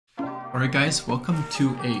Alright guys, welcome to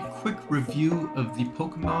a quick review of the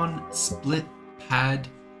Pokemon Split Pad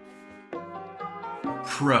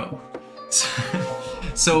Pro.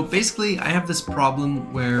 So basically I have this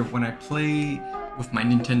problem where when I play with my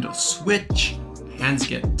Nintendo Switch, hands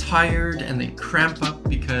get tired and they cramp up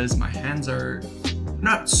because my hands are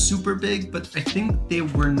not super big, but I think they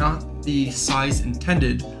were not the size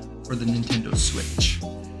intended for the Nintendo Switch.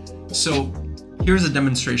 So here's a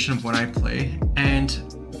demonstration of when I play, and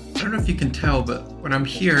I don't know if you can tell, but when I'm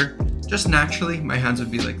here, just naturally my hands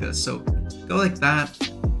would be like this. So go like that,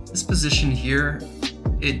 this position here,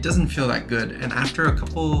 it doesn't feel that good. And after a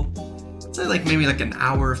couple, let's say maybe an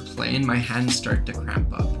hour of playing, my hands start to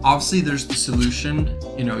cramp up. Obviously there's the solution,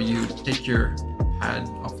 you take your pad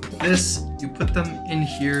off like this, you put them in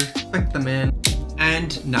here, click them in,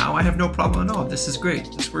 and now I have no problem at all. This is great,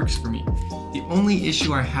 this works for me. The only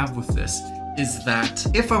issue I have with this is that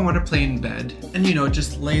if I want to play in bed and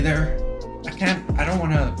just lay there, I don't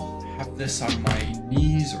want to have this on my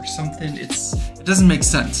knees or something. It doesn't make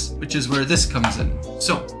sense, which is where this comes in.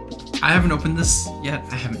 So I haven't opened this yet,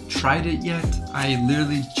 I haven't tried it yet. I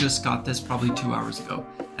literally just got this probably 2 hours ago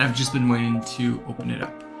and I've just been waiting to open it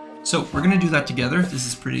up. So we're gonna do that together. This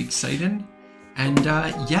is pretty exciting. And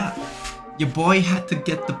yeah, your boy had to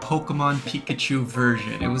get the Pokemon Pikachu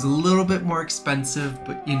version. It was a little bit more expensive,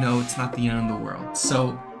 but it's not the end of the world.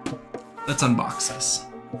 So let's unbox this.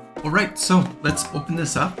 Alright, so let's open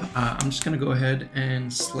this up. I'm just gonna go ahead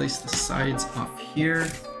and slice the sides off here.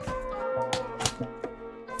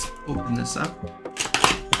 Let's open this up.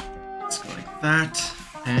 Let's go like that.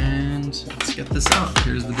 And let's get this out.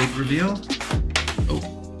 Here's the big reveal. Oh,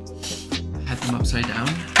 I had them upside down.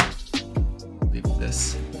 Leave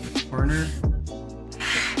this corner,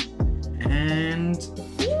 and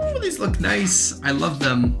ooh, these look nice. I love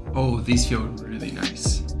them. Oh, these feel really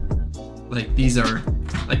nice. These are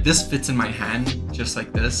this fits in my hand just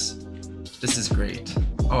like this. This is great.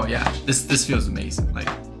 Oh yeah, this feels amazing.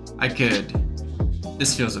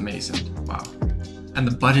 This feels amazing. Wow. And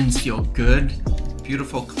the buttons feel good.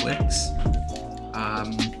 Beautiful clicks.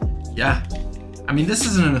 Yeah. I mean, this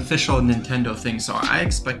isn't an official Nintendo thing, so I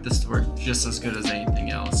expect this to work just as good as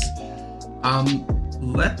anything else.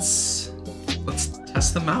 Let's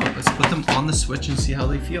test them out. Let's put them on the Switch and see how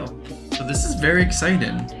they feel. So this is very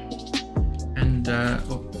exciting. And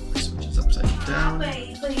oh, the Switch is upside down.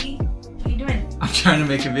 Wait, what are you doing? I'm trying to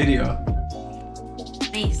make a video.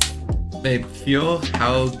 Nice. Babe, feel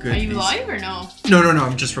how good. Are you live or no? No,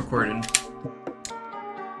 I'm just recording.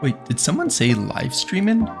 Wait, did someone say live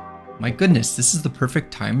streaming? My goodness, this is the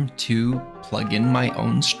perfect time to plug in my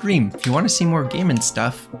own stream. If you want to see more gaming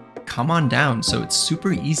stuff, come on down. So it's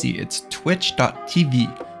super easy. It's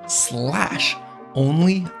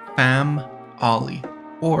twitch.tv/Only Fam Oli.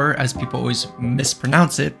 Or as people always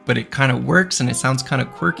mispronounce it, but it kind of works and it sounds kind of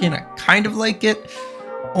quirky and I kind of like it,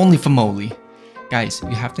 Only Famoli. Guys,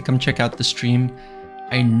 you have to come check out the stream.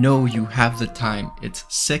 I know you have the time. It's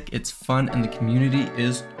sick, it's fun, and the community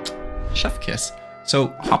is chef kiss.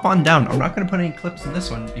 So hop on down. I'm not going to put any clips in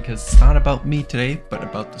this one because it's not about me today, but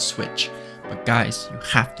about the Switch. But guys, you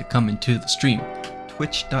have to come into the stream.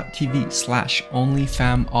 Twitch.tv/Only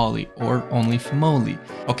Fam Oli or Only Famoli.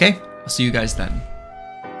 Okay, I'll see you guys then.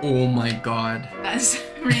 Oh my god. That's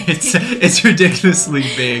ridiculous. It's ridiculously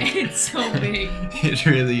big. It's so big. It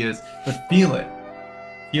really is. But feel it.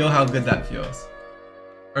 Feel how good that feels.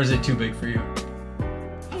 Or is it too big for you?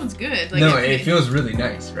 Oh, it's good. No, it feels really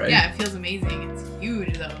nice, right? Yeah, it feels amazing. It's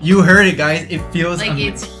huge though. You heard it, guys. It feels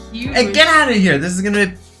it's huge. Hey, get out of here. This is gonna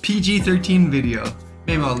be a PG-13 video.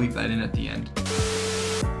 Maybe I'll leave that in at the end.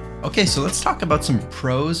 Okay, so let's talk about some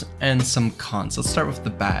pros and some cons. Let's start with the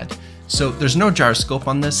bad. So there's no gyroscope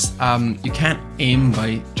on this. You can't aim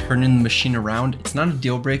by turning the machine around. It's not a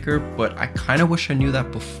deal breaker, but I kind of wish I knew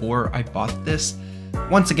that before I bought this.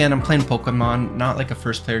 Once again, I'm playing Pokemon, not like a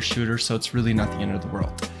first player shooter, so it's really not the end of the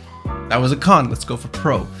world. That was a con, let's go for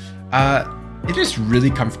pro. It is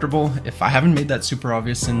really comfortable. If I haven't made that super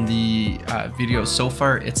obvious in the video so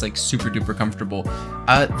far, it's super duper comfortable.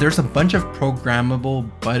 There's a bunch of programmable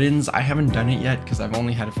buttons. I haven't done it yet because I've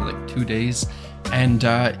only had it for 2 days. And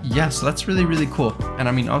yeah, so that's really, really cool. And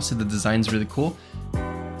I mean, obviously the design's really cool.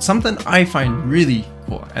 Something I find really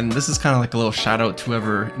cool, and this is kind of a little shout out to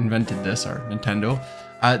whoever invented this, or Nintendo.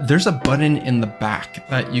 There's a button in the back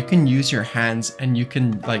that you can use your hands, and you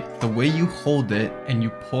can the way you hold it and you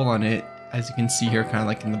pull on it, as you can see here, kind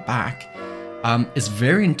of in the back, is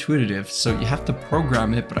very intuitive. So you have to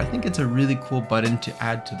program it, but I think it's a really cool button to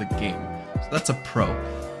add to the game. So that's a pro.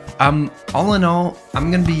 all in all, I'm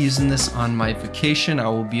gonna be using this on my vacation. I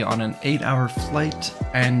will be on an 8-hour flight,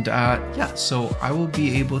 and yeah, so I will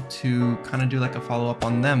be able to kind of do like a follow-up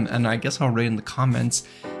on them, and I guess I'll rate in the comments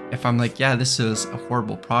if I'm like, yeah, this is a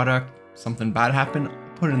horrible product, something bad happened,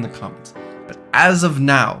 put it in the comments. But as of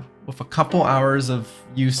now, with a couple hours of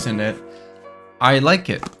use in it, I like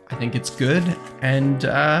it. I think it's good, and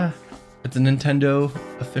it's a Nintendo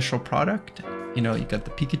official product. You know, you got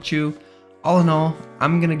the Pikachu. All in all,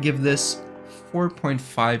 I'm gonna give this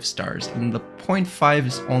 4.5 stars, and the 0.5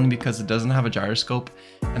 is only because it doesn't have a gyroscope,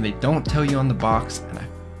 and they don't tell you on the box, and I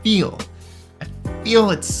feel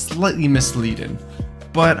it's slightly misleading,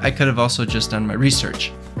 but I could have also just done my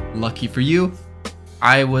research. Lucky for you,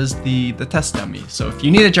 I was the test dummy, so if you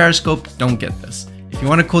need a gyroscope, don't get this. If you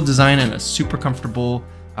want a cool design and a super comfortable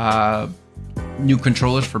new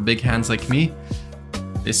controllers for big hands like me,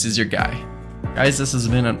 this is your guy. Guys, this has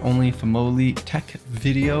been an Only Fam Oli tech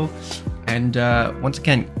video, and once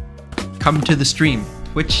again, come to the stream,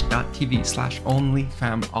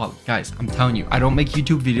 twitch.tv/onlyfamoli. Guys, I'm telling you, I don't make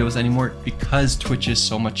YouTube videos anymore because Twitch is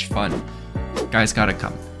so much fun. Guys, gotta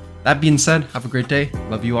come. That being said, have a great day.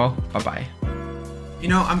 Love you all. Bye bye. You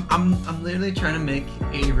know, I'm literally trying to make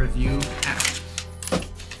a review.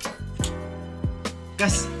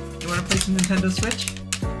 Guys, you wanna play some Nintendo Switch?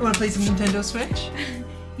 You wanna play some Nintendo Switch?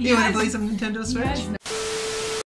 You want to play some Nintendo Switch?